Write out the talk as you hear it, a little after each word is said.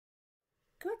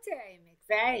Good day,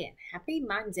 McVeigh, and happy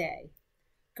Monday.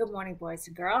 Good morning, boys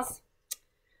and girls.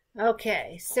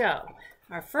 Okay, so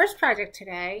our first project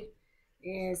today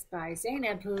is by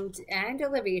Zainab and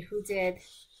Olivia, who did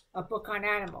a book on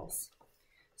animals.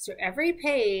 So every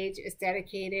page is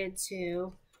dedicated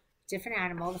to a different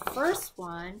animal. The first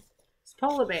one is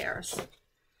polar bears.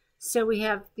 So we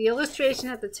have the illustration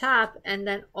at the top and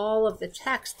then all of the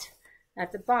text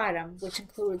at the bottom, which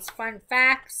includes fun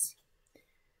facts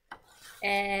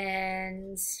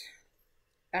and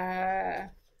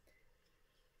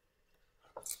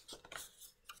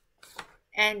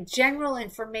general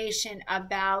information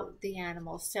about the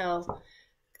animal. So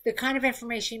the kind of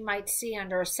information you might see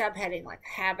under a subheading like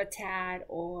habitat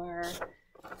or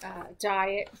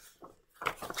diet.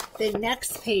 The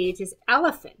next page is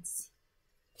elephants.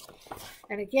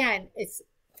 And again, it's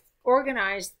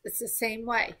organized, it's the same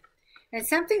way. And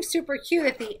something super cute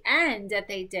at the end that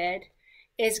they did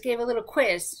is give a little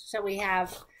quiz. So we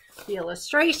have the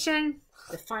illustration,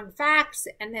 the fun facts,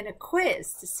 and then a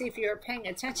quiz to see if you're paying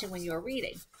attention when you're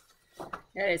reading.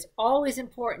 That is always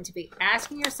important, to be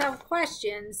asking yourself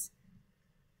questions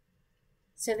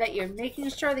so that you're making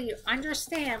sure that you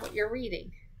understand what you're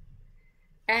reading.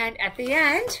 And at the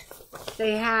end,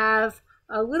 they have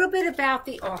a little bit about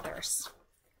the authors,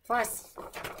 plus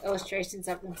illustrations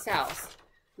of themselves.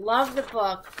 Love the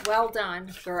book. Well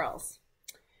done, girls.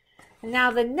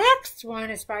 Now the next one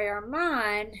is by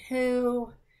Armand,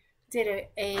 who did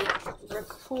a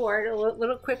report, a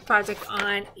little quick project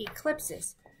on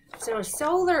eclipses. So a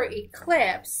solar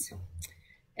eclipse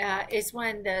is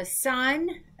when the sun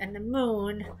and the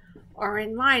moon are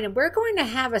in line. And we're going to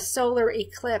have a solar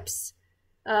eclipse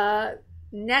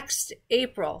next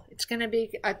April. It's going to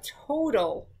be a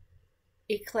total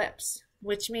eclipse,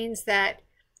 which means that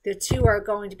the two are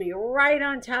going to be right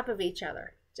on top of each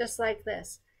other, just like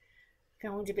this.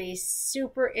 Going to be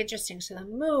super interesting. So the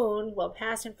moon will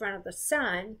pass in front of the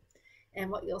sun,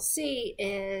 and what you'll see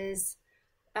is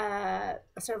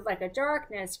sort of like a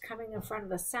darkness coming in front of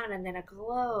the sun and then a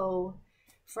glow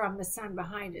from the sun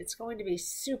behind it. It's going to be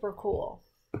super cool.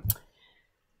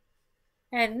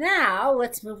 And now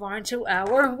let's move on to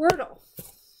our Wordle.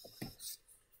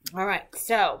 All right,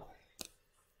 so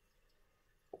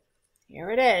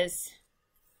here it is.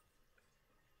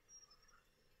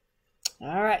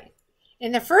 All right.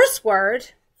 In the first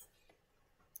word,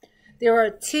 there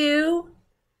are two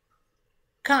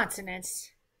consonants.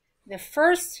 The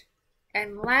first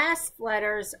and last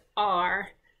letters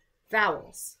are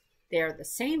vowels. They're the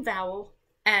same vowel,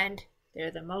 and they're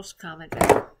the most common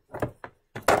vowel.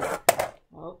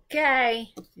 Okay,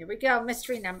 here we go,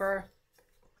 mystery number.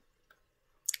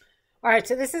 All right,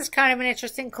 so this is kind of an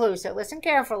interesting clue, so listen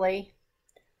carefully.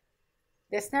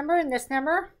 This number and this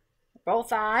number are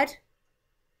both odd.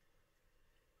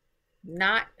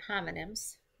 Not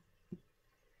homonyms.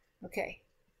 Okay.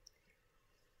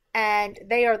 And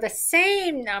they are the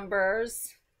same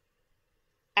numbers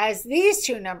as these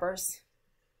two numbers,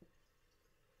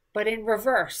 but in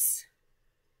reverse.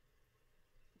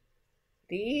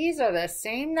 These are the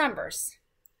same numbers.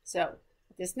 So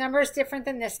this number is different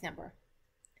than this number,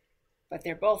 but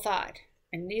they're both odd,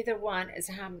 and neither one is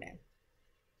a homonym.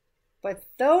 But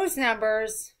those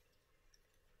numbers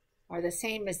are the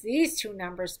same as these two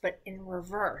numbers, but in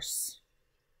reverse.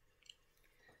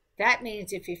 That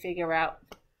means if you figure out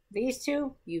these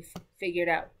two, you've figured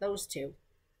out those two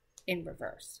in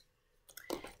reverse.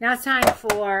 Now it's time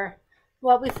for,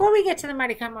 well, before we get to the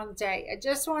Mighty Kind Mom of the Day, I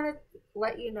just want to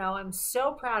let you know I'm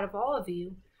so proud of all of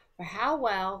you for how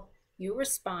well you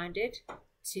responded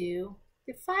to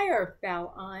the fire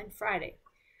bell on Friday.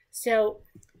 So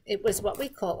it was what we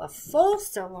call a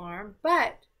false alarm,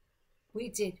 but we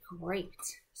did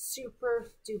great,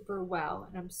 super duper well,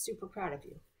 and I'm super proud of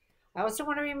you. I also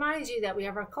want to remind you that we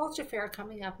have our culture fair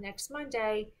coming up next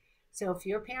Monday. So if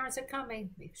your parents are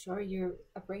coming, make sure you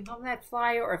bring home that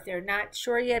flyer, or if they're not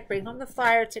sure yet, bring home the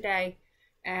flyer today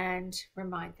and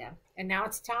remind them. And now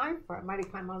it's time for our Mighty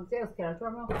Kind Mom of the Day. Let's get our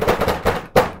drum roll.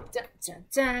 Dun, dun,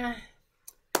 dun.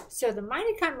 So the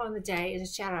Mighty Kind Mom of the Day is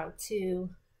a shout out to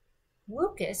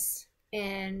Lucas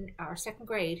in our second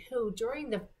grade, who during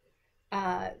the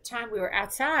time we were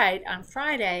outside on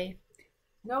Friday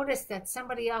noticed that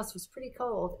somebody else was pretty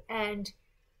cold, and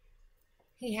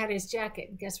he had his jacket,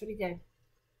 and guess what he did?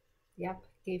 Yep,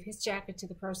 gave his jacket to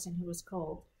the person who was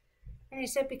cold. And he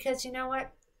said, because you know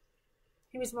what?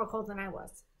 He was more cold than I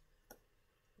was.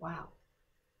 Wow.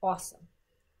 Awesome.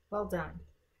 Well done.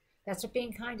 That's what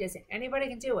being kind is. Anybody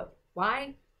can do it.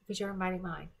 Why? Because you're a mighty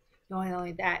mind. Not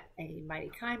only that, a mighty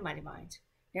kind, mighty mind.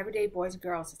 Every day, boys and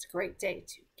girls, it's a great day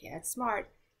to get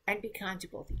smart and be kind to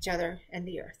both each other and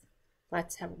the earth.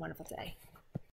 Let's have a wonderful day.